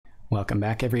Welcome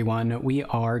back, everyone. We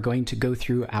are going to go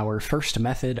through our first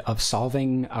method of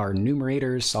solving our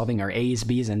numerators, solving our a's,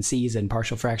 b's, and c's in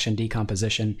partial fraction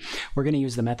decomposition. We're going to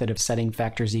use the method of setting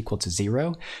factors equal to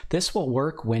 0. This will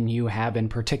work when you have, in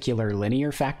particular,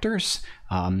 linear factors,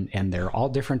 and they're all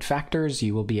different factors.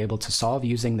 You will be able to solve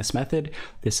using this method.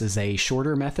 This is a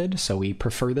shorter method, so we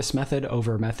prefer this method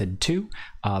over method 2,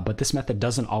 but this method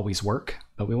doesn't always work.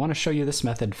 But we want to show you this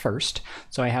method first.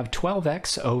 So I have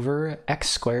 12x over x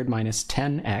squared minus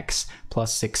 10x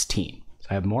plus 16. So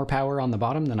I have more power on the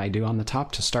bottom than I do on the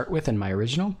top to start with in my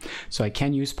original. So I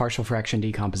can use partial fraction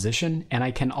decomposition, and I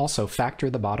can also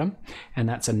factor the bottom, and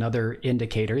that's another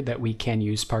indicator that we can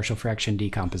use partial fraction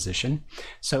decomposition.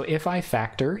 So if I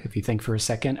factor, if you think for a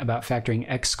second about factoring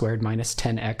x squared minus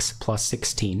 10x plus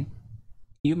 16,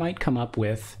 you might come up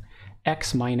with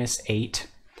x minus 8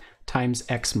 times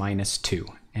x minus 2.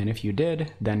 And if you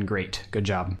did, then great, good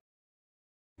job.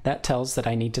 That tells that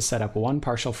I need to set up one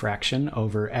partial fraction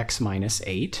over x minus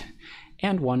 8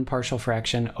 and one partial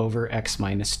fraction over x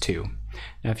minus 2.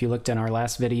 Now, if you looked in our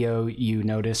last video, you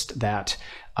noticed that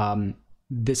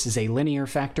this is a linear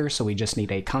factor, so we just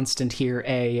need a constant here,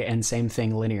 a, and same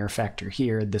thing, linear factor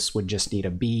here. This would just need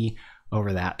a b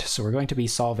over that. So we're going to be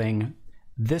solving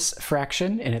this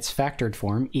fraction in its factored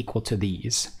form equal to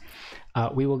these.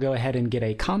 We will go ahead and get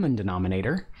a common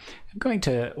denominator. I'm going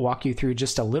to walk you through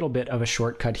just a little bit of a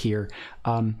shortcut here.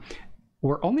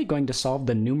 We're only going to solve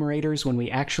the numerators when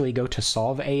we actually go to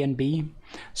solve a and b.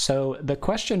 So the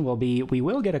question will be, we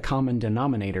will get a common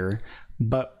denominator,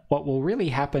 but what will really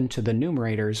happen to the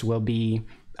numerators will be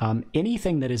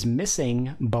anything that is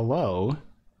missing below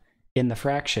in the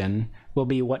fraction will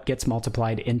be what gets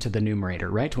multiplied into the numerator,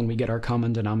 right? When we get our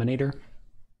common denominator.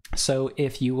 So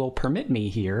if you will permit me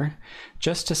here,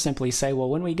 just to simply say, well,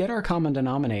 when we get our common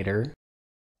denominator,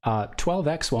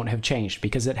 12x won't have changed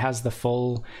because it has the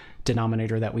full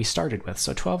denominator that we started with.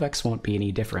 So 12x won't be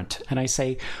any different. And I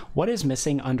say, what is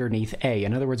missing underneath a?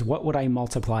 In other words, what would I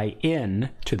multiply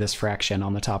in to this fraction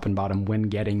on the top and bottom when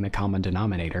getting the common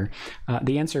denominator?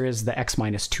 The answer is the x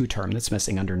minus 2 term that's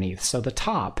missing underneath. So the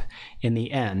top in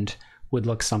the end would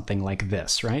look something like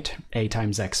this, right? A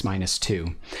times x minus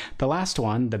 2. The last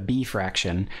one, the b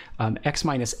fraction, x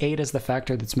minus 8 is the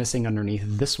factor that's missing underneath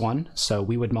this one, so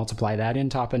we would multiply that in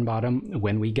top and bottom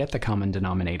when we get the common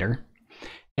denominator.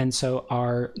 And so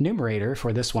our numerator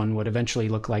for this one would eventually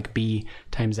look like b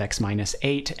times x minus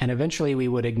 8, and eventually we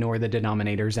would ignore the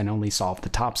denominators and only solve the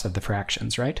tops of the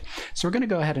fractions, right? So we're going to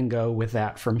go ahead and go with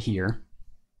that from here.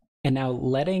 And now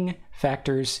letting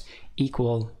factors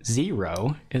equal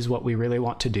 0 is what we really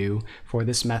want to do for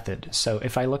this method. So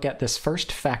if I look at this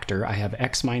first factor, I have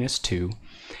x minus 2,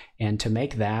 and to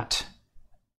make that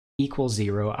equal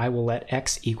 0, I will let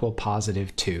x equal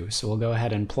positive 2. So we'll go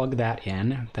ahead and plug that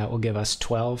in. That will give us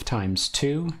 12 times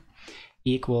 2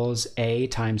 equals a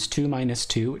times 2 minus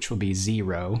 2, which will be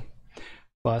 0,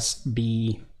 plus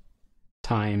b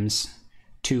times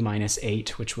 2 minus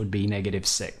 8, which would be negative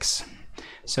 6.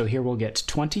 So here we'll get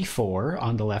 24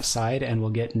 on the left side, and we'll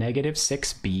get negative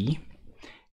 6b,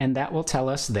 and that will tell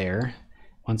us there,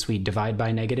 once we divide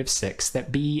by negative 6,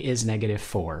 that b is negative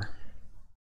 4.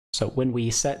 So when we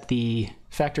set the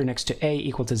factor next to a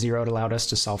equal to 0, it allowed us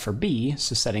to solve for b,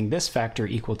 so setting this factor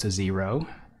equal to 0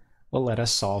 will let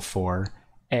us solve for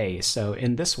a. So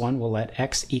in this one, we'll let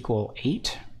x equal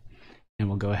 8, and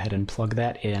we'll go ahead and plug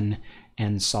that in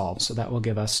and solve. So that will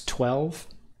give us 12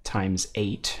 times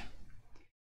 8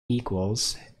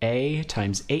 equals a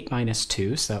times 8 minus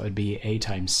 2, so that would be a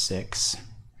times 6,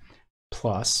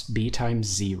 plus b times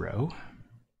 0.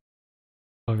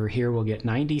 Over here we'll get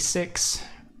 96,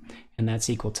 and that's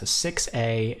equal to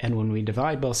 6a, and when we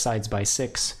divide both sides by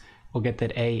 6, we'll get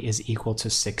that a is equal to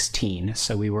 16.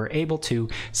 So we were able to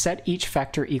set each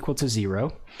factor equal to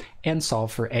 0 and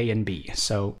solve for a and b.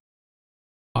 So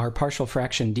our partial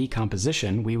fraction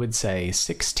decomposition, we would say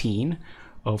 16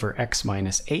 over x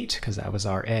minus 8, because that was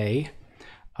our a,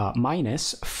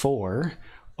 minus 4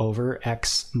 over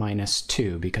x minus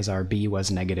 2, because our b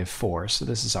was negative 4. So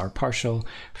this is our partial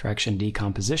fraction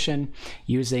decomposition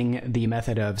using the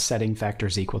method of setting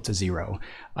factors equal to 0.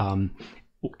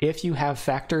 If you have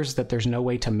factors that there's no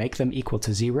way to make them equal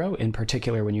to 0, in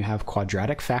particular when you have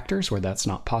quadratic factors where that's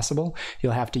not possible,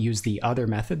 you'll have to use the other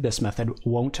method. This method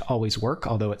won't always work,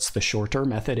 although it's the shorter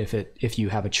method if you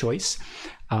have a choice.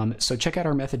 So check out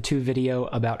our method 2 video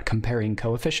about comparing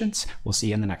coefficients. We'll see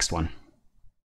you in the next one.